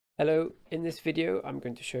Hello, in this video I'm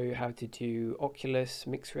going to show you how to do Oculus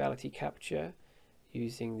mixed reality capture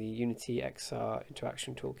using the Unity XR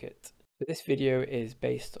interaction toolkit. So this video is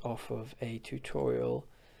based off of a tutorial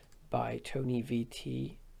by Tony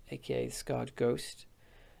VT, aka Scarred Ghost,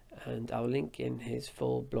 and I'll link in his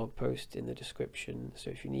full blog post in the description,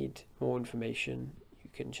 so if you need more information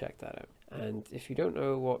you can check that out. And if you don't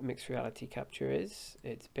know what mixed reality capture is,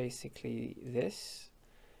 it's basically this.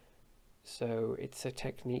 So it's a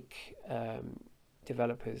technique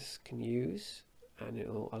developers can use, and it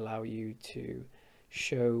will allow you to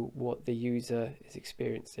show what the user is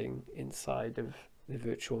experiencing inside of the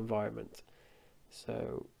virtual environment.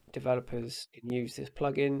 So developers can use this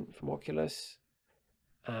plugin from Oculus,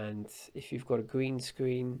 and if you've got a green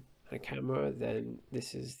screen and a camera, then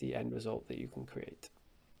this is the end result that you can create.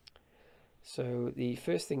 So the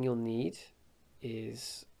first thing you'll need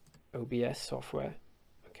is OBS software.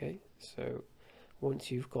 Okay, so once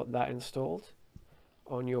you've got that installed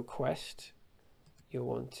on your Quest, you'll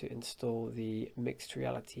want to install the Mixed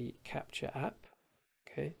Reality Capture app.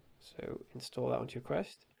 Okay, so install that onto your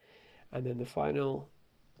Quest, and then the final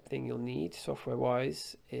thing you'll need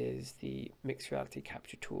software-wise is the Mixed Reality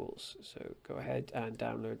Capture tools. So go ahead and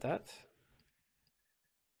download that.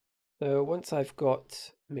 So once I've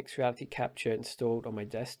got Mixed Reality Capture installed on my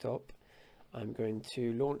desktop, I'm going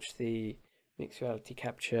to launch the Mixed Reality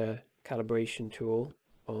Capture calibration tool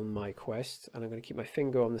on my Quest, and I'm going to keep my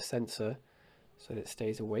finger on the sensor so that it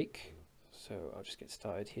stays awake. So I'll just get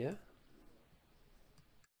started here.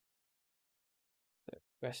 So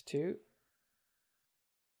Quest 2.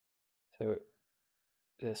 So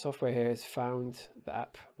the software here has found the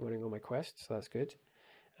app running on my Quest, so that's good.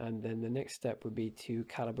 And then the next step would be to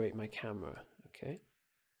calibrate my camera. Okay,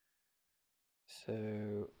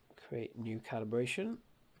 so create new calibration.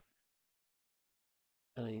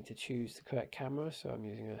 And I need to choose the correct camera, so I'm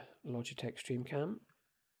using a Logitech StreamCam.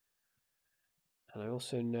 And I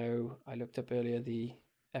also know, I looked up earlier the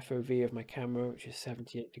FOV of my camera, which is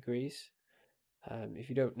 78 degrees. If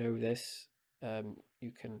you don't know this,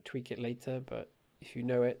 you can tweak it later, but if you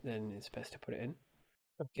know it, then it's best to put it in.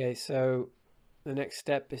 Okay, so the next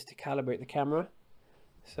step is to calibrate the camera.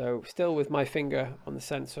 So still with my finger on the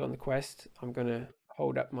sensor on the Quest, I'm going to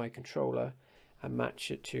hold up my controller and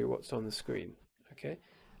match it to what's on the screen. Okay,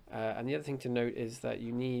 and the other thing to note is that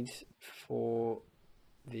you need for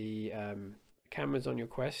the cameras on your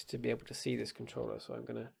Quest to be able to see this controller. So I'm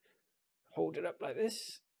going to hold it up like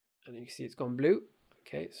this, and you can see it's gone blue.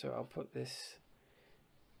 Okay, so I'll put this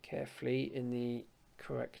carefully in the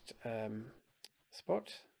correct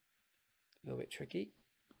spot. A little bit tricky.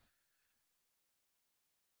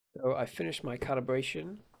 So I finished my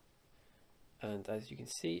calibration, and as you can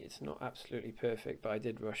see, it's not absolutely perfect, but I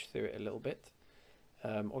did rush through it a little bit.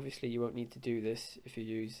 Obviously you won't need to do this if you're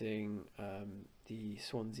using the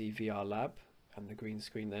Swansea VR Lab and the green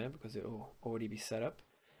screen there, because it will already be set up.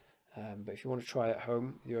 But if you want to try at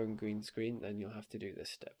home with your own green screen, then you'll have to do this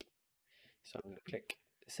step. So I'm going to click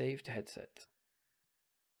Save to Headset.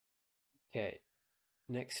 Okay,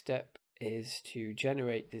 next step is to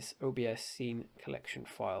generate this OBS scene collection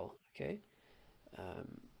file. Okay,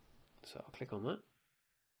 so I'll click on that,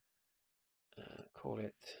 call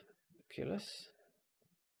it Oculus,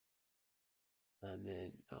 and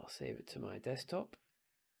then I'll save it to my desktop.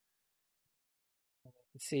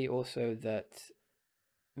 See also that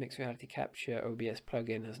Mixed Reality Capture OBS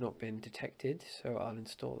plugin has not been detected, so I'll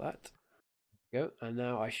install that. There we go, and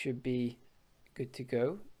now I should be good to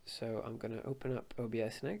go. So I'm going to open up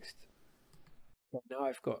OBS next. Now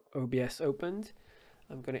I've got OBS opened,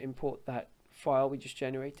 I'm going to import that file we just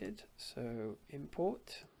generated. So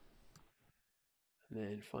import, and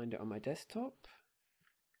then find it on my desktop.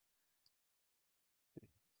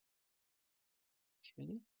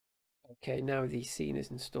 Okay, now the scene is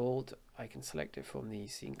installed. I can select it from the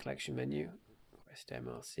scene collection menu, Quest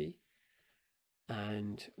MRC,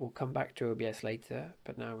 and we'll come back to OBS later,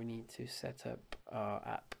 but now we need to set up our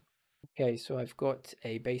app. Okay, so I've got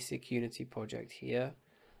a basic Unity project here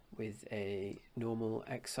with a normal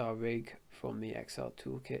XR rig from the XR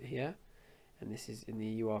Toolkit here, and this is in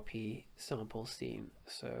the URP sample scene.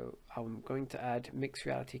 So I'm going to add Mixed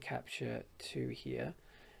Reality Capture to here.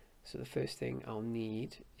 So the first thing I'll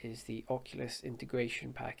need is the Oculus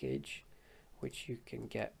integration package, which you can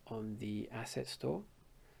get on the asset store.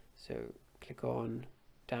 So click on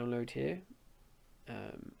download here,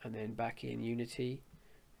 and then back in Unity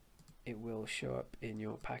it will show up in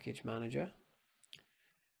your package manager.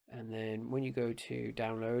 And then when you go to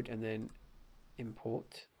download and then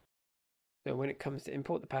import, so when it comes to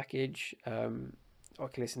import the package,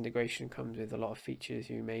 Oculus integration comes with a lot of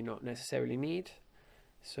features you may not necessarily need.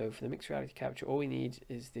 So for the mixed reality capture, all we need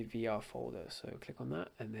is the VR folder. So click on that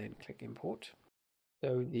and then click import.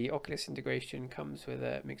 So the Oculus integration comes with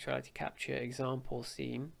a mixed reality capture example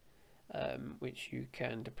scene, which you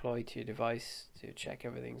can deploy to your device to check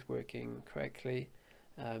everything's working correctly.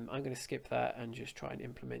 I'm going to skip that and just try and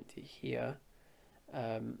implement it here.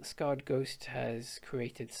 Scarred Ghost has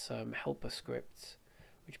created some helper scripts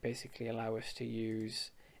which basically allow us to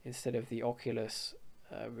use, instead of the Oculus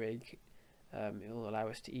rig, it will allow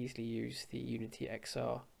us to easily use the Unity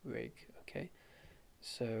XR rig. Okay,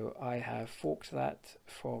 so I have forked that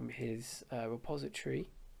from his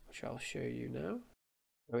repository, which I'll show you now.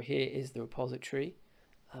 So here is the repository.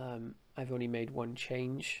 I've only made one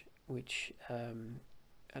change, which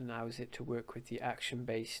allows it to work with the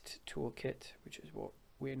action-based toolkit, which is what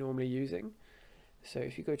we're normally using. So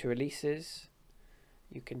if you go to releases,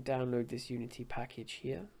 you can download this Unity package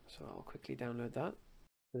here. So I'll quickly download that.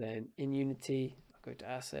 Then in Unity, I'll go to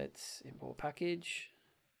assets, import package,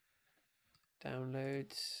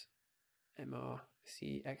 downloads,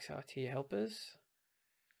 MRC XRT helpers,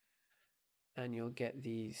 and you'll get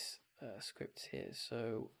these scripts here.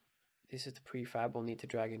 So this is the prefab we'll need to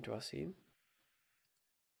drag into our scene.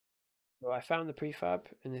 So I found the prefab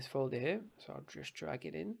in this folder here, so I'll just drag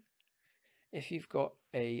it in. If you've got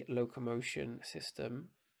a locomotion system,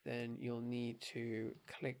 then you'll need to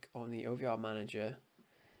click on the OVR manager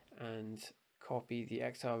and copy the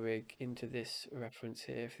XR rig into this reference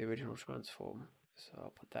here for the original transform. So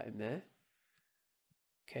I'll put that in there.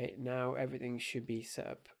 Okay, now everything should be set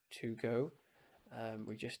up to go.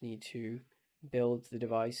 We just need to build the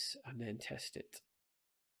device and then test it.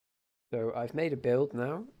 So I've made a build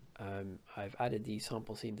now. I've added the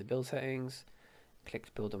sample scene to build settings,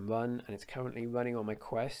 clicked build and run, and it's currently running on my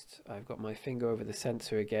Quest. I've got my finger over the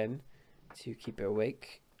sensor again to keep it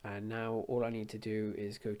awake, and now all I need to do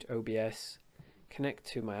is go to OBS, connect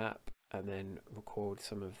to my app, and then record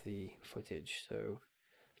some of the footage. So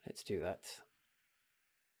let's do that.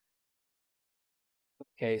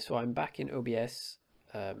 Okay, so I'm back in OBS.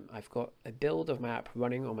 I've got a build of my app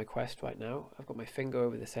running on my Quest right now. I've got my finger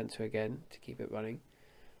over the sensor again to keep it running.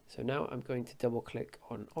 So now I'm going to double click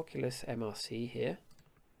on Oculus MRC here.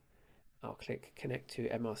 I'll click connect to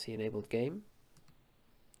MRC enabled game.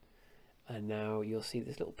 And now you'll see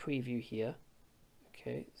this little preview here.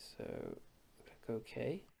 Okay, so click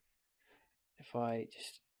OK. If I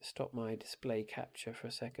just stop my display capture for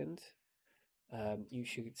a second, you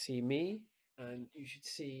should see me and you should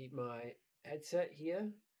see my headset here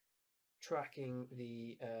tracking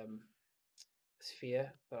the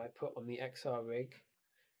sphere that I put on the XR rig.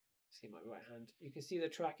 See my right hand. You can see the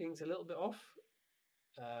tracking's a little bit off,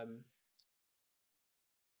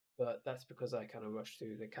 but that's because I kind of rushed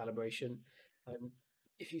through the calibration.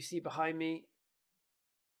 If you see behind me,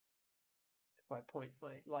 if I point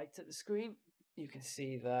my lights at the screen, you can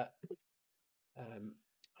see that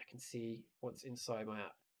I can see what's inside my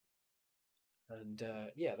app. And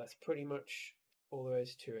yeah, that's pretty much all there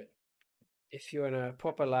is to it. If you're in a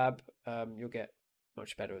proper lab, you'll get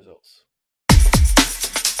much better results.